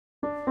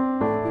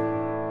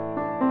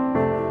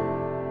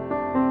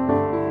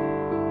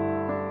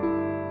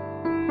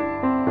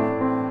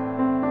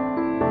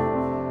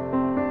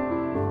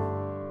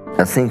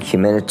I think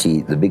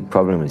humanity, the big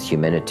problem with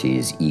humanity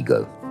is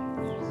ego.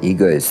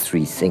 Ego is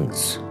three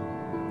things: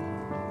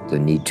 the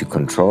need to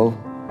control,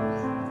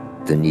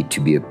 the need to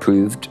be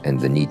approved, and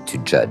the need to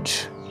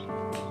judge.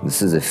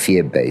 This is a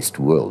fear-based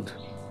world.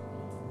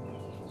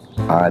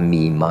 I,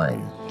 me,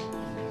 mine.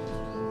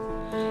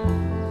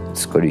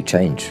 It's got to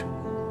change.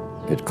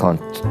 It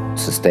can't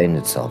sustain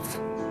itself.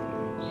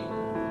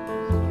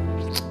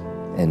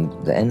 And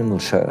the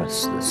animals show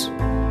us this.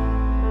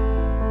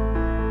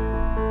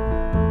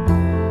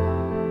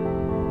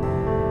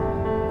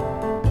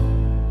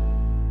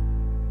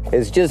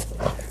 It's just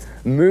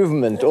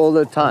movement all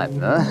the time,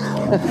 huh?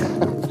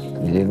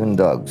 11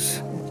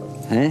 dogs.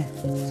 Eh?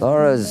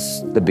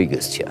 Zara's the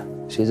biggest here.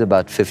 She's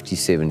about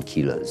 57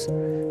 kilos.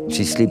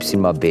 She sleeps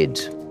in my bed,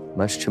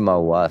 much to my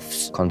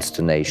wife's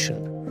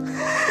consternation.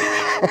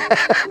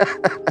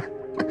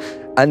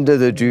 Under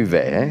the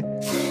duvet, eh?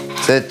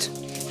 Sit.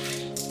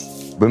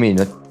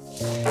 Bumina.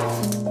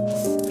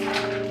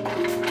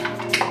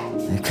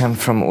 They come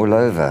from all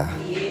over.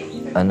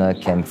 Anna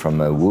came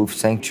from a wolf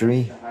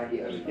sanctuary.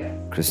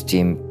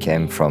 Christine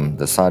came from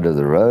the side of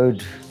the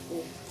road.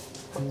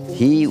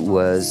 He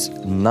was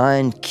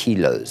 9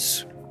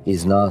 kilos.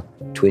 He's now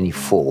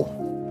 24.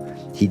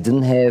 He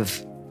didn't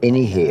have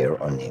any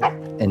hair on him,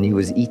 and he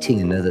was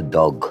eating another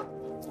dog,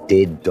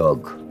 dead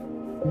dog,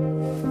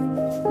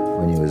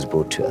 when he was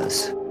brought to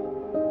us.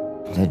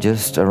 They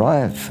just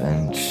arrive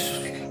and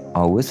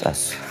are with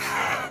us.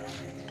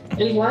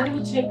 And why do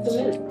we take them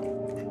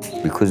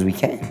in? Because we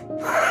can.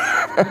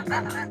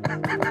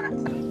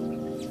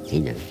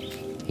 Hello.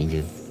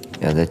 Hello.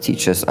 Yeah, they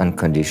teach us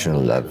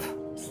unconditional love,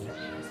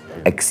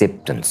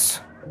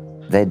 acceptance.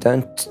 They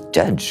don't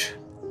judge,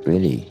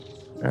 really.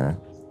 You know?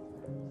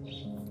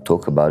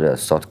 Talk about it, I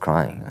start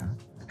crying. You know?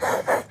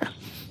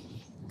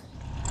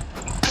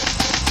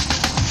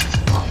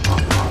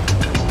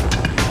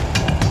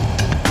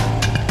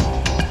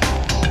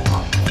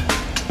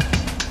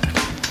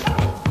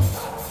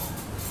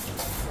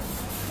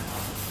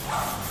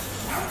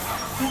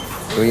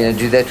 We're going to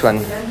do that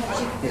one.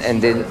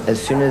 And then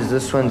as soon as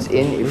this one's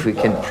in, if we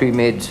can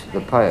pre-med the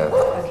pio.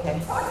 Okay.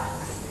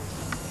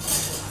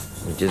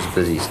 We're just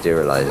busy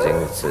sterilizing.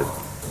 It's a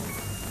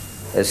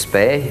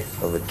spay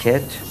of a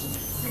cat.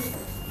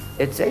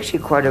 It's actually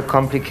quite a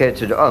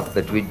complicated op,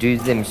 but we do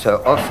them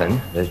so often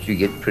that you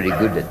get pretty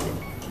good at them.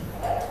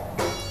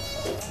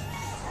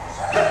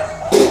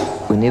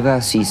 Whenever I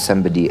see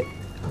somebody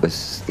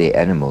with their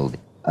animal,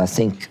 I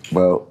think,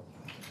 well,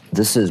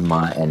 this is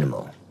my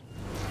animal.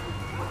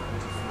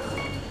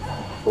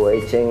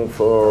 Waiting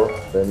for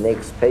the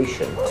next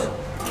patient.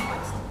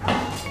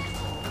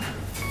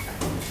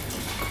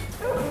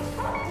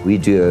 We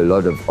do a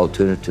lot of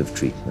alternative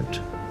treatment,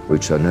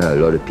 which I know a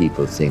lot of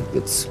people think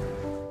it's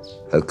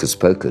hocus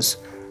pocus,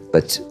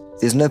 but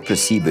there's no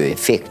placebo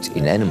effect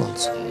in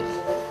animals.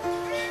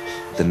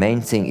 The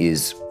main thing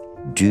is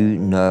do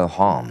no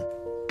harm.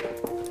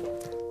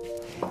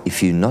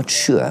 If you're not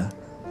sure,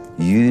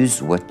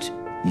 use what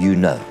you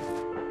know.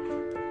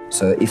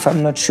 So if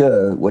I'm not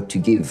sure what to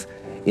give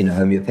in a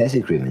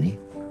homeopathic remedy,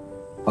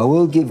 I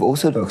will give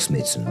orthodox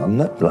medicine. I'm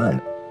not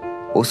blind.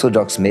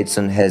 Orthodox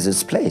medicine has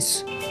its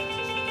place.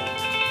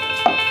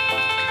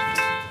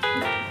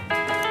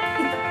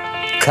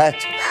 Cut.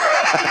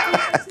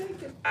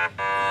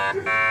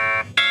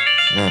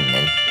 No,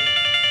 man.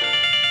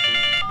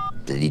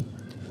 Bloody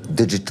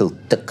digital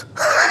tick.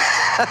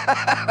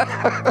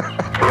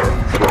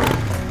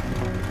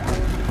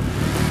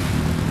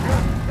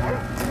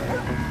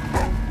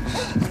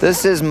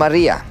 This is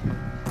Maria,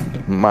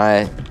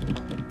 my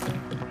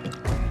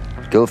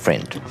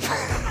girlfriend.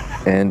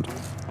 And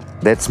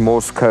that's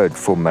Morse code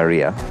for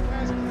Maria.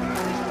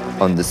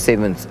 On the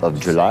 7th of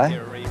July,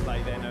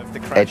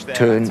 at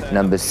turn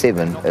number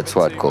 7 at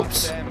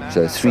Zwartkops.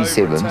 So 3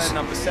 sevens,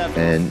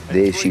 and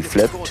there she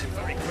flipped.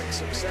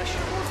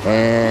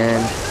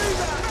 And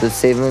the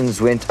 7s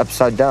went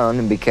upside down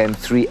and became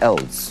 3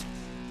 L's.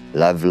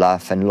 Love,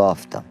 laugh, and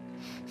laughter.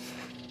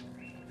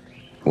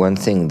 One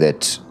thing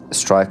that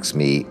strikes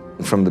me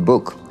from the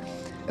book,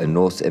 a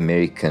North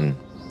American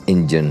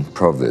Indian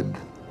proverb.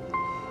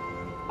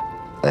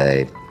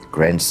 A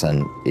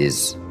grandson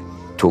is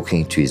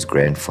talking to his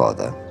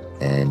grandfather,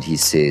 and he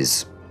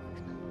says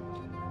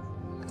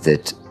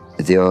that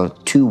there are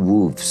 2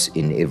 wolves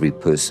in every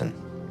person.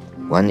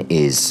 One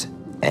is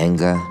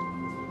anger,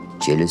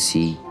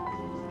 jealousy,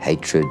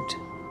 hatred,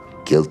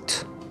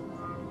 guilt,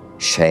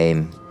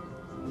 shame.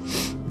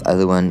 The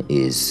other one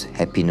is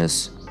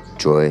happiness,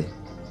 joy,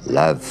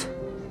 love,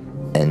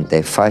 and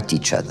they fight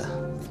each other.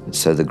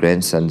 So the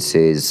grandson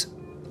says,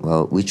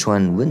 well, which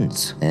one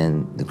wins?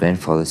 And the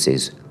grandfather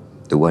says,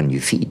 the one you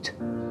feed.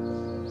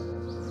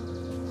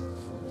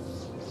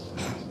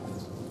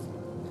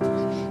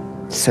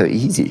 So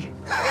easy.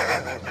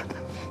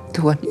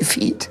 The one you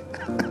feed.